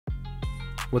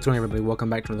What's going on, everybody? Welcome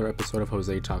back to another episode of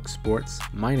Jose Talks Sports.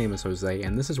 My name is Jose,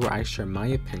 and this is where I share my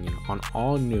opinion on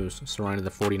all news surrounding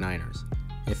the 49ers.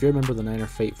 If you're a member of the Niner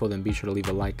faithful, then be sure to leave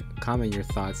a like, comment your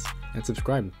thoughts, and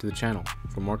subscribe to the channel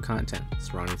for more content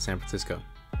surrounding San Francisco.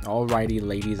 Alrighty,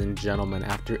 ladies and gentlemen,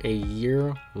 after a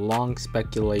year-long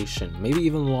speculation, maybe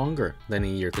even longer than a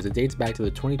year, because it dates back to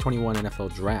the 2021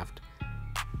 NFL Draft,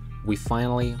 we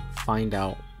finally find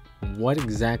out what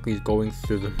exactly is going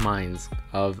through the minds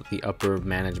of the upper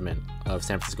management of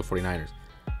San Francisco 49ers.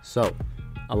 So,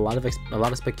 a lot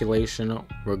of speculation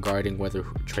regarding whether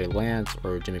Trey Lance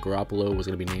or Jimmy Garoppolo was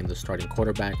going to be named the starting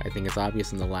quarterback. I think it's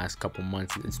obvious in the last couple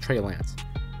months it's Trey Lance.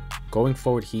 Going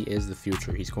forward, he is the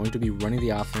future. He's going to be running the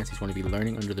offense. He's going to be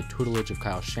learning under the tutelage of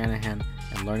Kyle Shanahan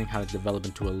and learning how to develop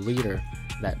into a leader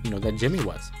that Jimmy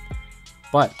was.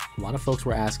 But a lot of folks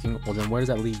were asking, well, then where does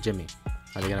that leave Jimmy?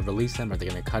 Are they going to release him? Are they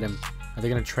going to cut him? Are they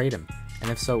going to trade him? And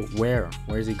if so, where?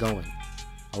 Where is he going?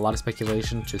 A lot of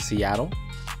speculation to Seattle,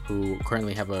 who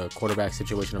currently have a quarterback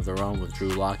situation of their own with Drew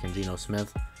Lock and Geno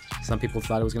Smith. Some people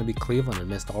thought it was going to be Cleveland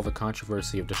amidst all the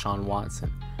controversy of Deshaun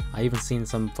Watson. I even seen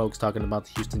some folks talking about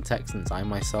the Houston Texans. I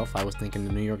was thinking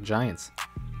the New York Giants.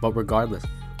 But regardless,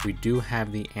 we do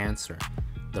have the answer.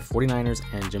 The 49ers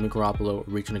and Jimmy Garoppolo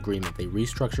reach an agreement. They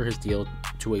restructure his deal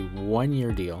to a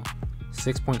one-year deal,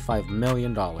 $6.5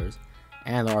 million,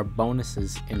 and there are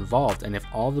bonuses involved. And if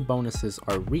all the bonuses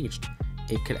are reached,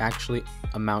 it could actually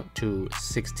amount to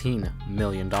 $16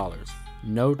 million.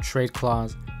 No trade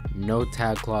clause, no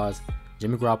tag clause.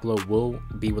 Jimmy Garoppolo will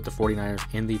be with the 49ers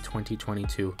in the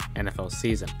 2022 NFL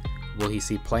season. Will he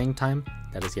see playing time?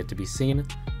 That is yet to be seen.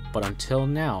 But until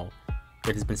now,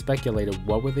 it has been speculated,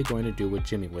 what were they going to do with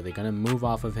Jimmy? Were they going to move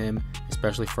off of him,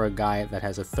 especially for a guy that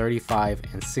has a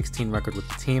 35-16 record with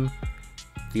the team?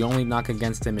 The only knock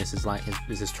against him is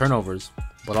his turnovers,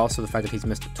 but also the fact that he's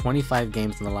missed 25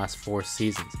 games in the last 4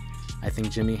 seasons. I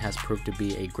think Jimmy has proved to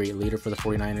be a great leader for the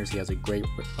 49ers. He has a great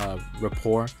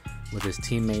rapport with his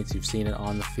teammates. You've seen it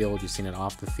on the field, you've seen it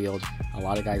off the field. A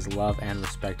lot of guys love and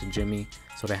respect Jimmy.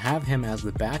 So to have him as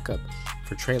the backup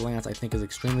for Trey Lance, I think is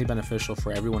extremely beneficial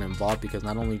for everyone involved, because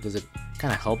not only does it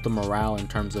kind of help the morale in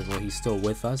terms of, well, he's still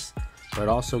with us, but it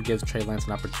also gives Trey Lance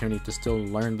an opportunity to still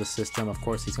learn the system. Of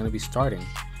course, he's going to be starting,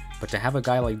 but to have a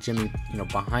guy like Jimmy,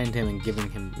 behind him and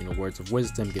giving him, words of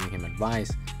wisdom, giving him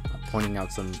advice, pointing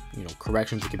out some,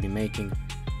 corrections he could be making,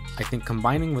 I think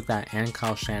combining with that and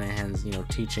Kyle Shanahan's,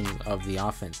 teachings of the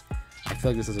offense, I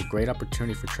feel like this is a great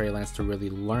opportunity for Trey Lance to really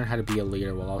learn how to be a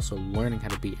leader while also learning how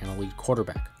to be an elite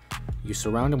quarterback. You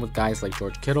surround him with guys like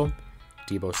George Kittle,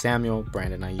 Deebo Samuel,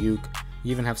 Brandon Ayuk.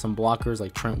 You even have some blockers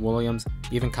like Trent Williams,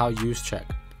 even Kyle Juszczyk.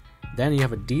 Then you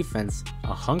have a defense,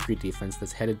 a hungry defense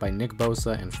that's headed by Nick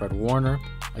Bosa and Fred Warner.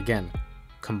 Again,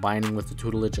 combining with the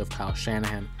tutelage of Kyle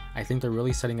Shanahan, I think they're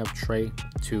really setting up Trey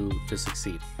to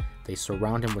succeed. They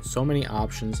surround him with so many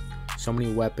options, so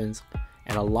many weapons,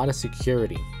 and a lot of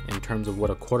security in terms of what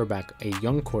a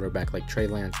young quarterback like Trey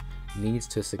Lance needs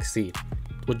to succeed.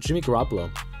 With Jimmy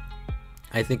Garoppolo,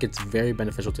 I think it's very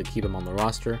beneficial to keep him on the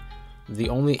roster. The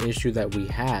only issue that we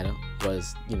had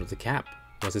was, the cap,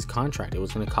 was his contract. It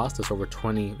was going to cost us over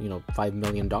 $5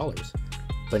 million.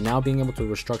 But now being able to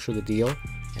restructure the deal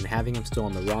and having him still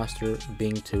on the roster,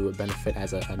 being to a benefit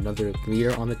as another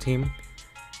leader on the team,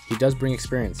 he does bring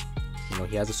experience.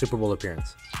 He has a Super Bowl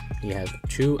appearance. He has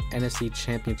 2 NFC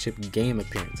Championship game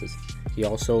appearances. He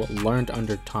also learned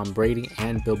under Tom Brady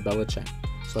and Bill Belichick.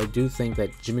 So I do think that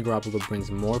Jimmy Garoppolo brings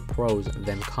more pros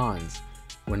than cons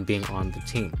when being on the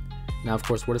team. Now, of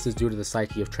course, what does this do to the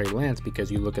psyche of Trey Lance?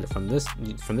 Because you look at it from this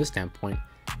standpoint,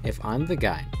 if I'm the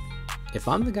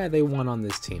guy they want on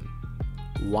this team,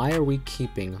 why are we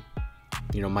keeping,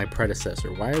 my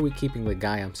predecessor? Why are we keeping the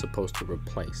guy I'm supposed to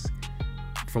replace?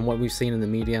 From what we've seen in the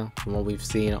media, from what we've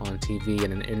seen on TV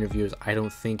and in interviews, I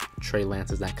don't think Trey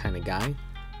Lance is that kind of guy.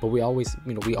 But we always,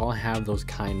 we all have those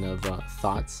kind of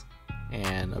thoughts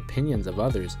and opinions of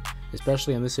others,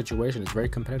 especially in this situation. It's very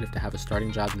competitive to have a starting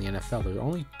job in the NFL. There are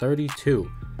only 32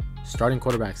 starting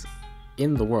quarterbacks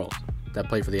in the world that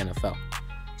play for the NFL.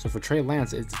 So for Trey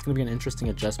Lance, it's going to be an interesting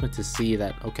adjustment to see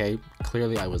that, okay,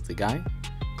 clearly I was the guy.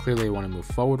 Clearly they want to move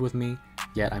forward with me,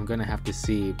 yet I'm going to have to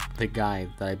see the guy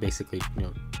that I basically,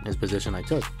 his position I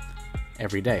took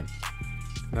every day.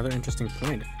 Another interesting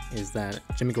point is that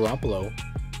Jimmy Garoppolo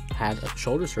had a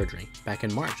shoulder surgery back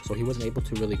in March, so he wasn't able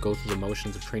to really go through the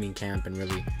motions of training camp and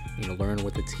really, learn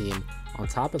with the team. On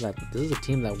top of that, this is a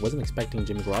team that wasn't expecting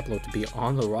Jimmy Garoppolo to be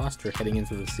on the roster heading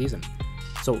into the season.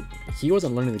 So he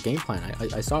wasn't learning the game plan.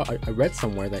 I read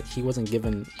somewhere that he wasn't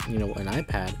given, an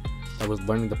iPad that was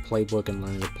learning the playbook and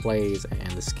learning the plays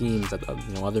and the schemes that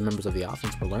other members of the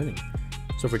offense were learning.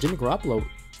 So for Jimmy Garoppolo,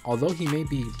 although he may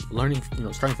be learning,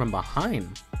 starting from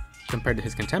behind compared to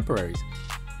his contemporaries,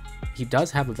 he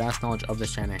does have a vast knowledge of the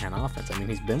Shanahan offense. I mean,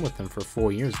 he's been with them for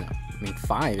 4 years now. I mean,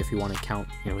 5 if you want to count,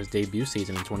 his debut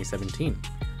season in 2017.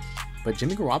 But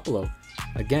Jimmy Garoppolo,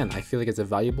 again, I feel like it's a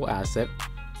valuable asset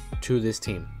to this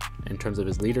team in terms of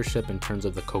his leadership, in terms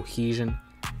of the cohesion,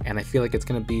 and I feel like there's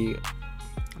going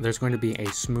to be a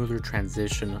smoother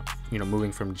transition,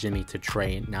 moving from Jimmy to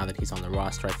Trey now that he's on the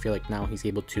roster. I feel like now he's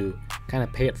able to kind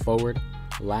of pay it forward.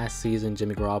 Last season,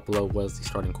 Jimmy Garoppolo was the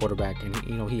starting quarterback, and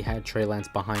he had Trey Lance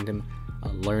behind him,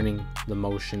 learning the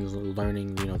motions,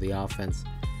 learning the offense.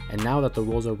 And now that the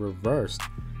roles are reversed,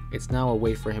 it's now a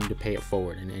way for him to pay it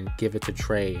forward and give it to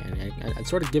Trey and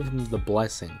sort of give him the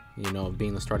blessing, of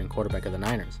being the starting quarterback of the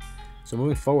Niners. So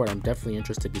moving forward, I'm definitely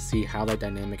interested to see how that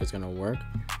dynamic is going to work.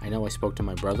 I know I spoke to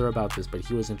my brother about this, but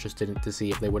he was interested to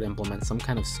see if they would implement some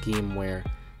kind of scheme where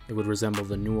it would resemble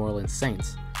the New Orleans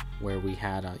Saints, where we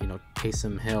had,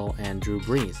 Taysom Hill and Drew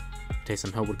Brees.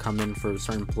 Taysom Hill would come in for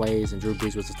certain plays, and Drew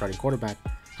Brees was the starting quarterback.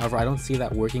 However, I don't see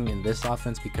that working in this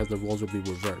offense because the roles would be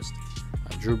reversed.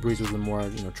 Drew Brees was the more,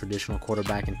 traditional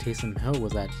quarterback, and Taysom Hill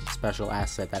was that special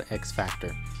asset, that X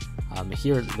factor.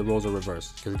 Here, the roles are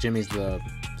reversed because Jimmy's the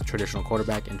traditional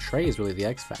quarterback, and Trey is really the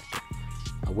X factor.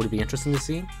 Would it be interesting to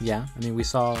see? Yeah. I mean, we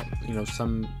saw,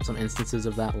 some instances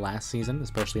of that last season,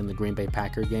 especially in the Green Bay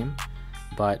Packer game.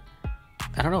 But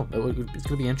I don't know. It's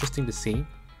going to be interesting to see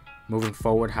moving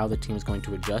forward how the team is going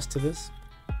to adjust to this.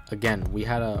 Again, we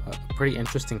had a pretty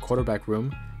interesting quarterback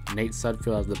room. Nate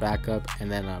Sudfeld as the backup,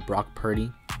 and then Brock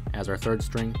Purdy as our third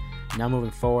string. Now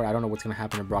moving forward, I don't know what's going to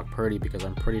happen to Brock Purdy because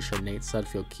I'm pretty sure Nate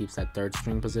Sudfeld keeps that third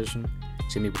string position.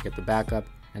 Jimmy would get the backup,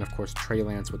 and of course Trey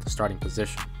Lance with the starting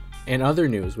position. In other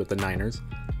news with the Niners,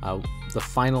 the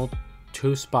final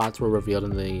 2 spots were revealed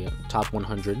in the top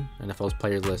 100 NFL's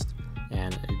players list,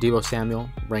 and Deebo Samuel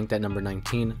ranked at number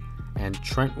 19, and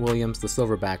Trent Williams, the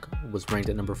silverback, was ranked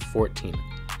at number 14.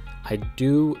 I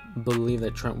do believe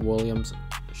that Trent Williams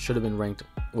should have been ranked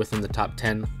within the top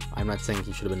 10. I'm not saying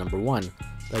he should have been number 1,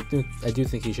 but I do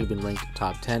think he should have been ranked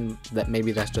top 10.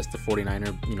 That's just the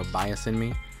 49er, bias in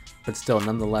me. But still,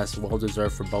 nonetheless,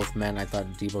 well-deserved for both men. I thought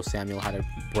Deebo Samuel had a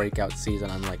breakout season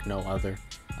unlike no other,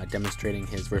 demonstrating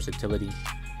his versatility,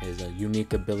 his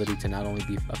unique ability to not only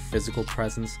be a physical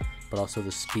presence, but also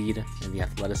the speed and the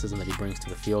athleticism that he brings to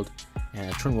the field.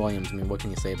 And Trent Williams, I mean, what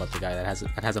can you say about the guy that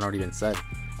hasn't already been said?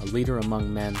 A leader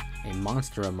among men, a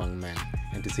monster among men,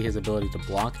 and to see his ability to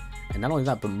block, and not only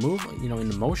that, but move,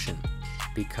 in motion,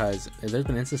 because there's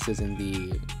been instances in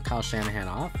the Kyle Shanahan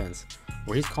offense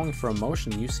where he's calling for a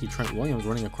motion. You see Trent Williams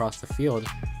running across the field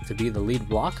to be the lead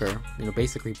blocker,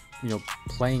 basically,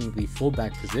 playing the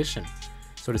fullback position.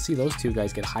 So to see those two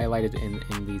guys get highlighted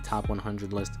in the top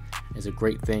 100 list is a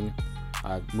great thing.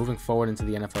 Moving forward into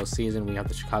the NFL season, we have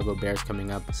the Chicago Bears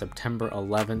coming up September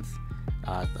 11th.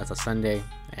 That's a Sunday,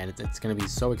 and it's going to be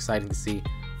so exciting to see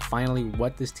finally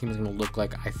what this team is going to look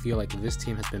like. I feel like this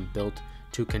team has been built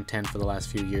to contend for the last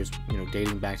few years,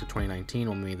 dating back to 2019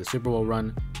 when we made the Super Bowl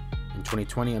run. In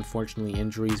 2020, unfortunately,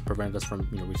 injuries prevented us from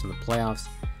reaching the playoffs,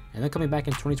 and then coming back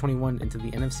in 2021 into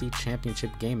the NFC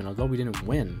Championship game. And although we didn't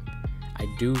win, I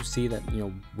do see that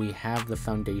we have the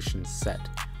foundation set.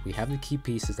 We have the key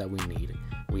pieces that we need.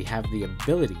 We have the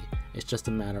ability. It's just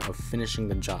a matter of finishing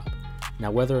the job.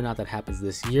 Now, whether or not that happens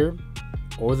this year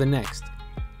or the next,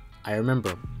 I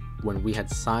remember when we had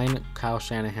signed Kyle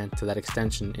Shanahan to that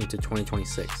extension into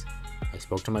 2026. I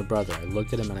spoke to my brother. I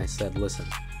looked at him and I said, listen,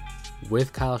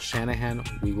 with Kyle Shanahan,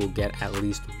 we will get at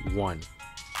least 1.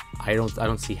 I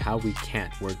don't see how we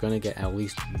can't. We're going to get at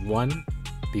least 1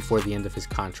 before the end of his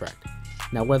contract.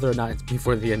 Now, whether or not it's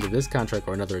before the end of this contract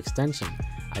or another extension,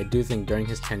 I do think during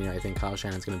his tenure, I think Kyle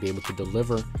Shanahan's going to be able to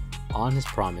deliver on his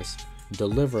promise,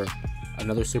 deliver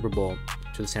another Super Bowl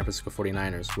to the San Francisco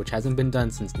 49ers, which hasn't been done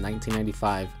since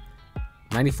 1995,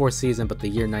 94 season, but the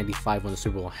year 95 when the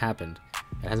Super Bowl happened.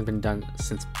 It hasn't been done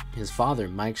since his father,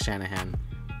 Mike Shanahan,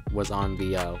 was on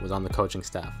the coaching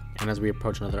staff. And as we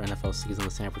approach another NFL season,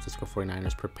 the San Francisco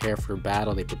 49ers prepare for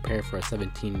battle. They prepare for a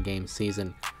 17-game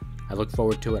season. I look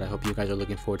forward to it. I hope you guys are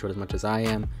looking forward to it as much as I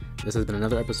am. This has been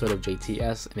another episode of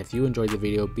JTS, and if you enjoyed the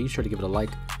video, be sure to give it a like,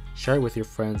 share it with your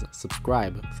friends,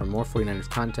 subscribe for more 49ers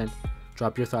content.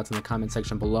 Drop your thoughts in the comment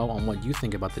section below on what you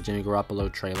think about the Jimmy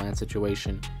Garoppolo, Trey Lance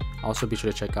situation. Also, be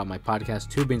sure to check out my podcast,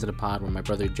 2 Beans in a Pod, where my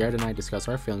brother Jared and I discuss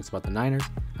our feelings about the Niners,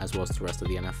 as well as the rest of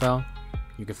the NFL.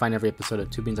 You can find every episode of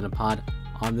 2 Beans in a Pod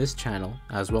on this channel,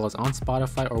 as well as on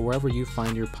Spotify or wherever you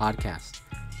find your podcasts.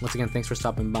 Once again, thanks for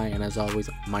stopping by, and as always,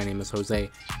 my name is Jose,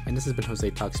 and this has been Jose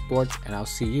Talks Sports, and I'll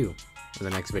see you in the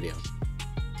next video.